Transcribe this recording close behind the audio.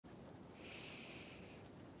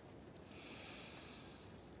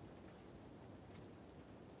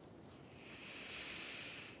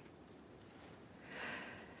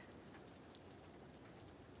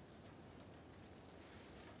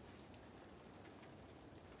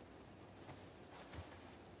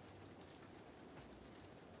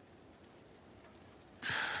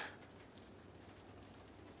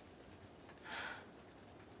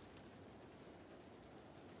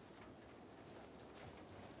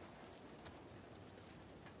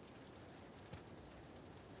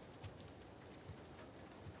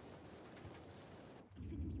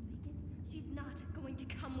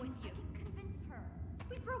to come with you. Convince her.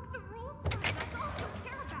 We broke the rules, Mom. That's all you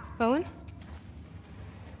care about. Owen?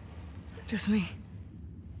 Just me.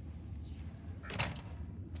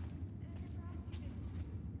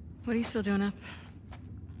 What are you still doing up?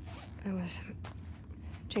 I was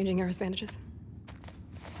changing Yara's bandages.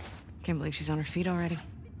 Can't believe she's on her feet already.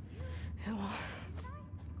 Yeah, well,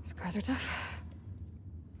 scars are tough.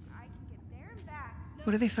 I can get there and back. No,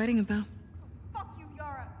 What are they fighting about? fuck you,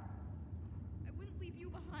 Yara. I wouldn't leave you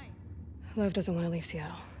behind. Lev doesn't want to leave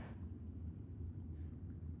Seattle.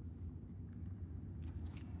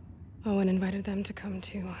 Owen invited them to come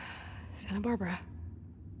to Santa Barbara.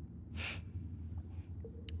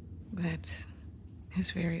 That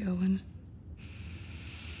is very Owen.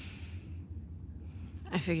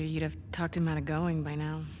 I figured you'd have talked him out of going by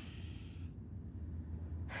now.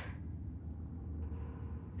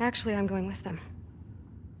 Actually, I'm going with them.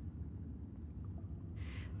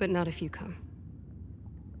 But not if you come.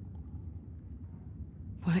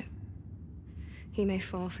 What? He may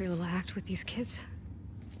fall for your little act with these kids,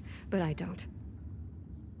 but I don't.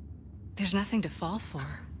 There's nothing to fall for.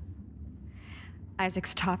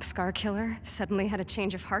 Isaac's top scar killer suddenly had a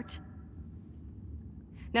change of heart?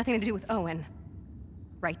 Nothing to do with Owen,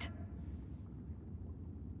 right?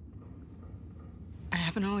 I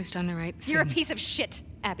haven't always done the right thing. You're a piece of shit,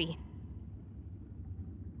 Abby.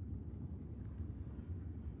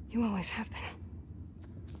 You always have been.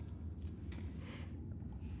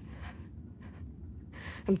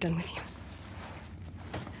 I'm done with you.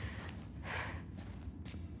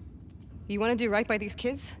 You want to do right by these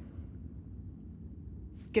kids?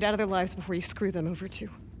 Get out of their lives before you screw them over too.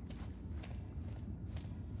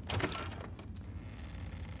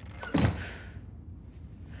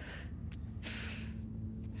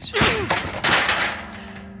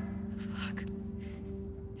 Fuck.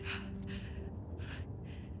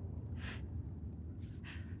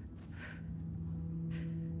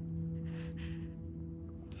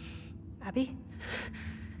 Abby?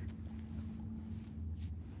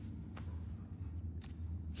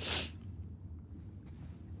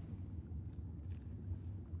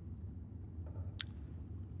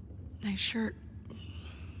 Nice shirt.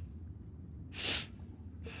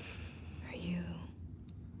 Are you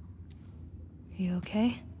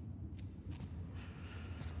okay?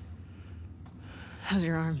 How's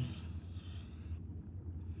your arm?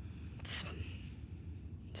 It's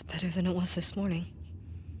better than it was this morning.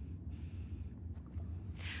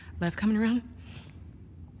 Lev coming around?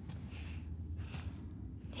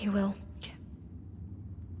 He will. Yeah.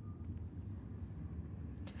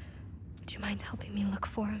 Would you mind helping me look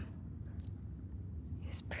for him? He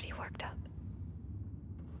was pretty worked up.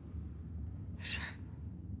 Sure.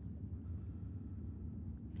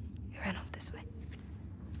 He ran off this way.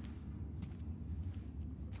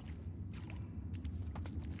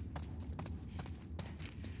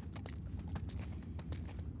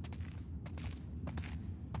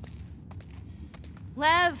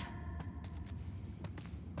 Lev!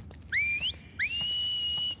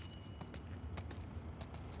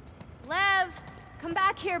 Lev! Come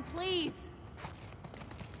back here, please!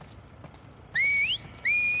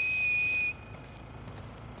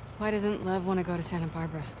 Why doesn't Lev want to go to Santa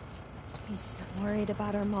Barbara? He's worried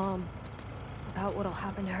about our mom. About what'll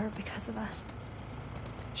happen to her because of us.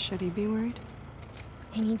 Should he be worried?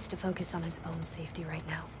 He needs to focus on his own safety right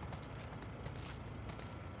now.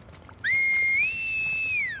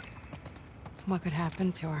 What could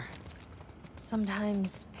happen to her?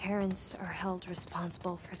 Sometimes parents are held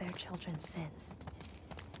responsible for their children's sins.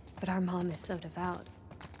 But our mom is so devout,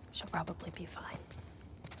 she'll probably be fine.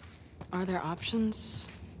 Are there options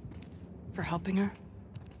for helping her?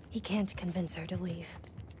 He can't convince her to leave.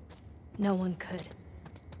 No one could.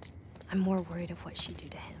 I'm more worried of what she'd do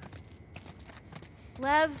to him.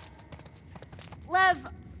 Lev! Lev!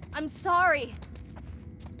 I'm sorry!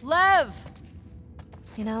 Lev!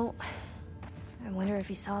 You know, I wonder if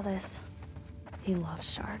he saw this. He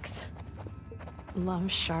loves sharks.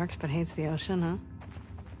 Loves sharks but hates the ocean, huh?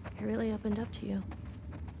 He really opened up to you.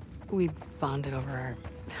 We bonded over our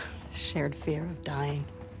shared fear of dying.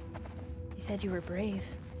 He said you were brave.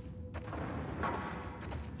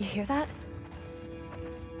 You hear that?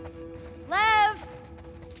 Lev!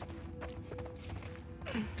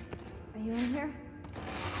 Are you in here?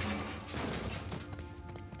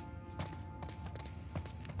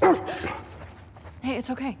 Hey, it's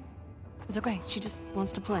okay. It's okay. She just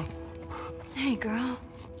wants to play. Hey, girl.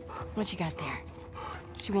 What you got there?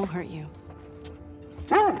 She won't hurt you.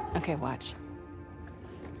 Okay, watch.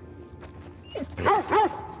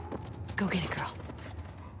 Go get it, girl.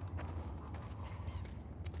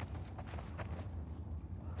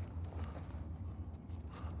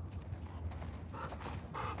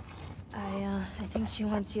 think she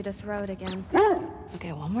wants you to throw it again.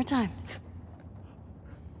 Okay, one more time.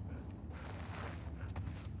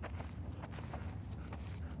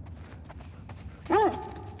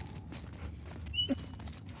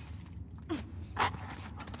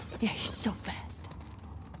 Yeah, you're so fast.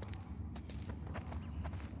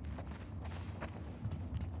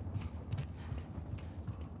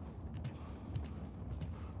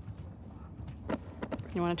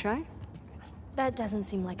 You want to try? That doesn't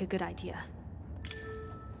seem like a good idea.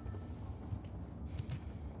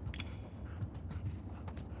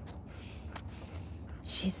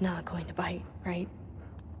 She's not going to bite, right?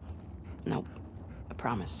 Nope. I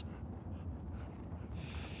promise.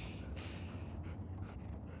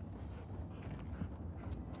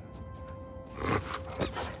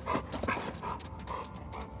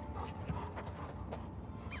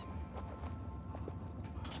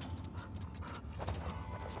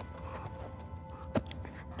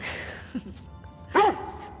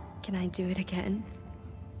 Can I do it again?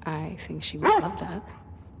 I think she would love that.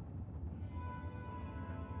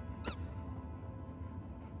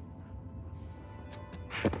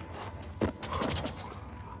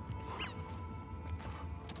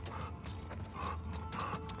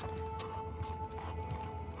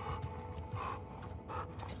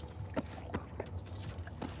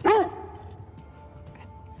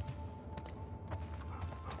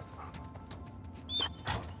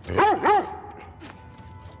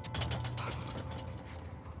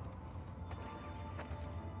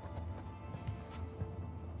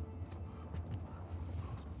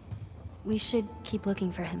 We should keep looking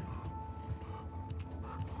for him.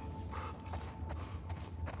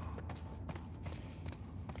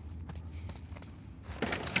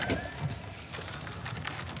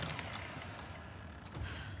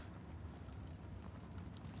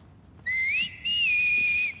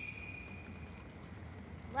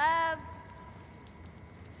 Love.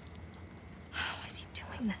 How is he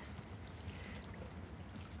doing this?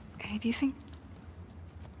 Hey, do you think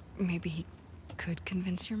maybe he could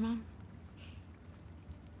convince your mom?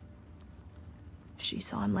 If she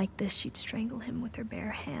saw him like this, she'd strangle him with her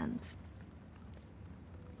bare hands.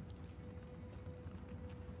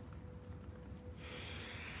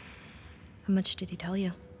 How much did he tell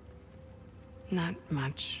you? Not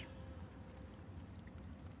much.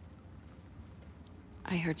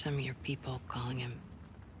 I heard some of your people calling him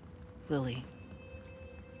Lily.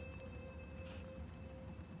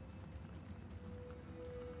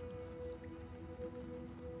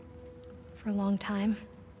 For a long time,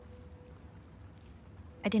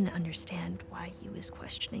 I didn't understand why he was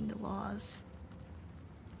questioning the laws,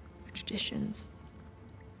 the traditions.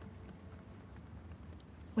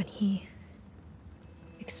 When he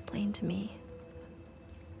explained to me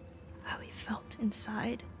how he felt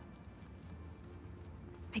inside,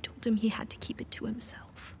 I told him he had to keep it to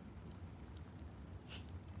himself.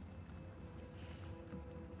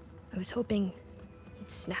 I was hoping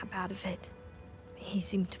he'd snap out of it. He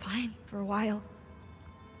seemed fine for a while.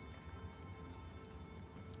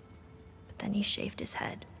 But then he shaved his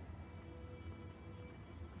head.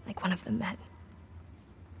 Like one of the men.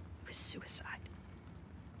 It was suicide.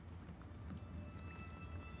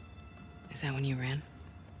 Is that when you ran?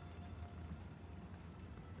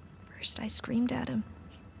 First, I screamed at him.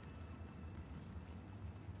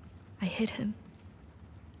 I hit him.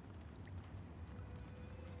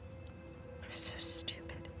 I was so stupid.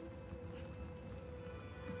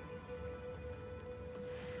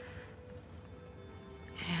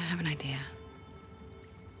 Yeah, I have an idea.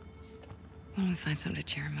 Why don't we find something to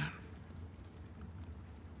cheer him up?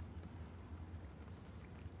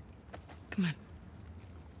 Come on.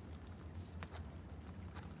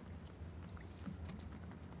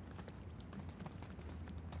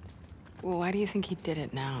 Well, why do you think he did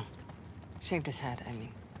it now? Shaved his head, I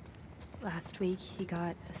mean. Last week, he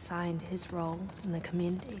got assigned his role in the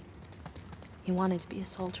community. He wanted to be a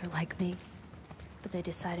soldier like me, but they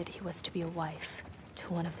decided he was to be a wife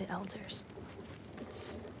to one of the elders.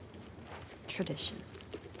 It's tradition.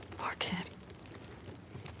 Poor kid.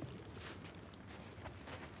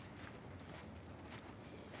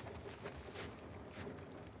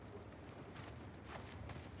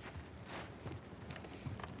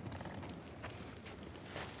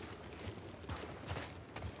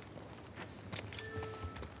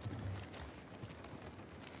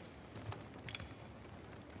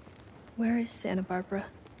 Where is Santa Barbara?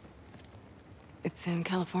 It's in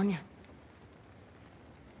California.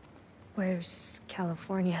 Where's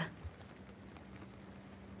California?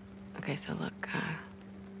 Okay, so look,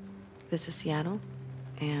 this is Seattle,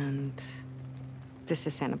 and this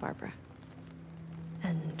is Santa Barbara.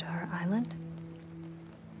 And our island?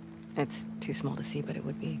 It's too small to see, but it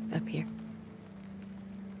would be up here.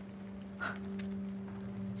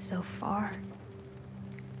 So far.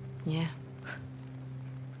 Yeah.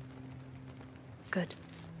 Good.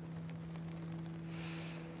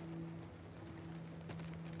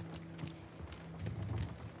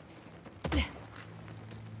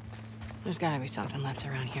 There's gotta be something left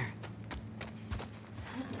around here.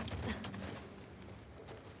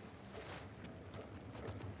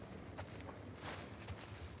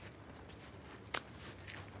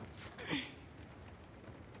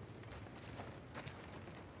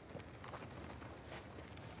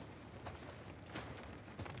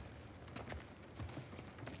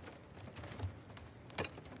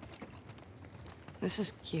 This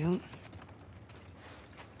is cute.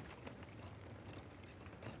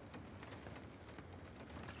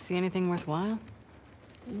 See anything worthwhile?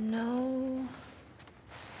 No.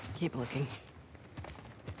 Keep looking.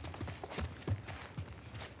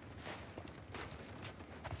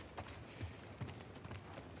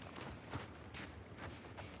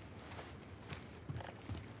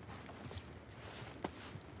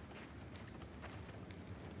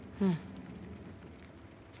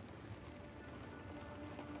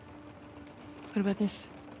 What about this?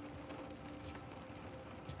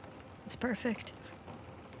 It's perfect.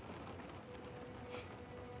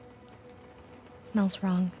 Mel's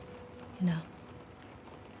wrong, you know.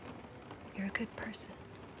 You're a good person.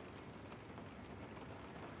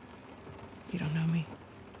 You don't know me.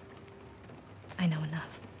 I know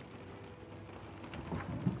enough.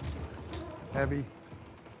 Abby,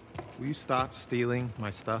 will you stop stealing my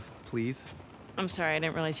stuff, please? I'm sorry, I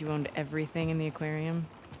didn't realize you owned everything in the aquarium.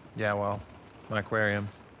 Yeah, well, my aquarium,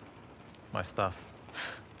 my stuff.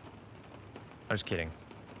 I'm just kidding.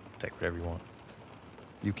 Take whatever you want.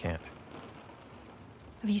 You can't.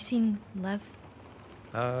 Have you seen Lev?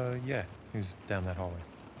 Yeah, he was down that hallway.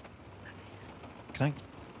 Can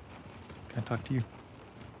I talk to you?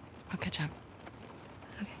 I'll catch up.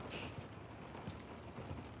 Okay.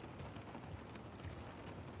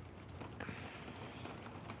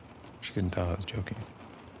 She couldn't tell I was joking.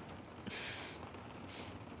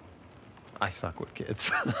 I suck with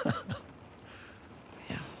kids.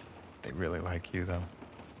 Yeah. They really like you, though.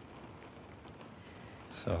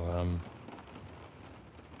 So,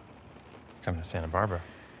 coming to Santa Barbara,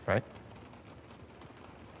 right?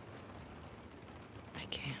 I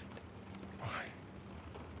can't. Why?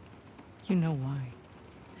 You know why.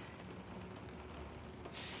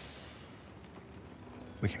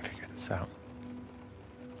 We can figure this out.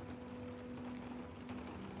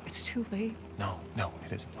 It's too late. No,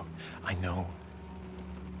 it isn't. Look, I know.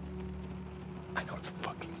 I know it's a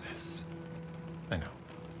fucking mess. I know.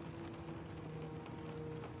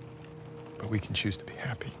 But we can choose to be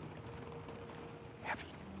happy. Happy.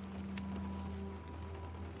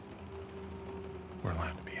 We're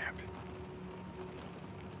allowed to be happy.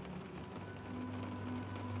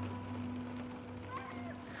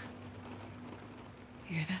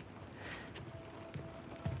 You hear that?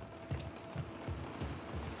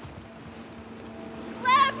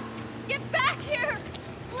 Lev! Get back here!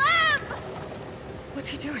 Lev! What's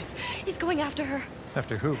he doing? He's going after her.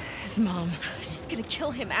 After who? His mom. She's gonna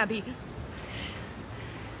kill him, Abby.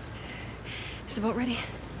 Is the boat ready?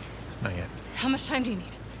 Not yet. How much time do you need?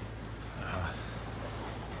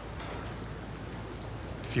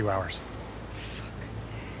 A few hours.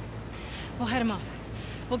 We'll head him off.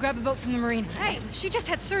 We'll grab a boat from the marina. Hey, she just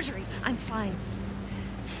had surgery. I'm fine.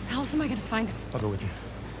 How else am I gonna find him? I'll go with you.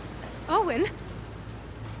 Owen?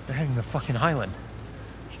 They're heading to the fucking island.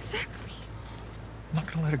 Exactly. I'm not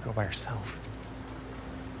gonna let her go by herself.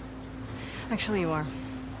 Actually, you are.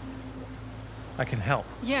 I can help.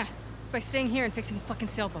 Yeah, by staying here and fixing the fucking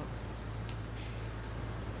sailboat.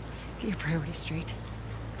 Get your priorities straight.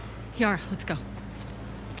 Yara, let's go.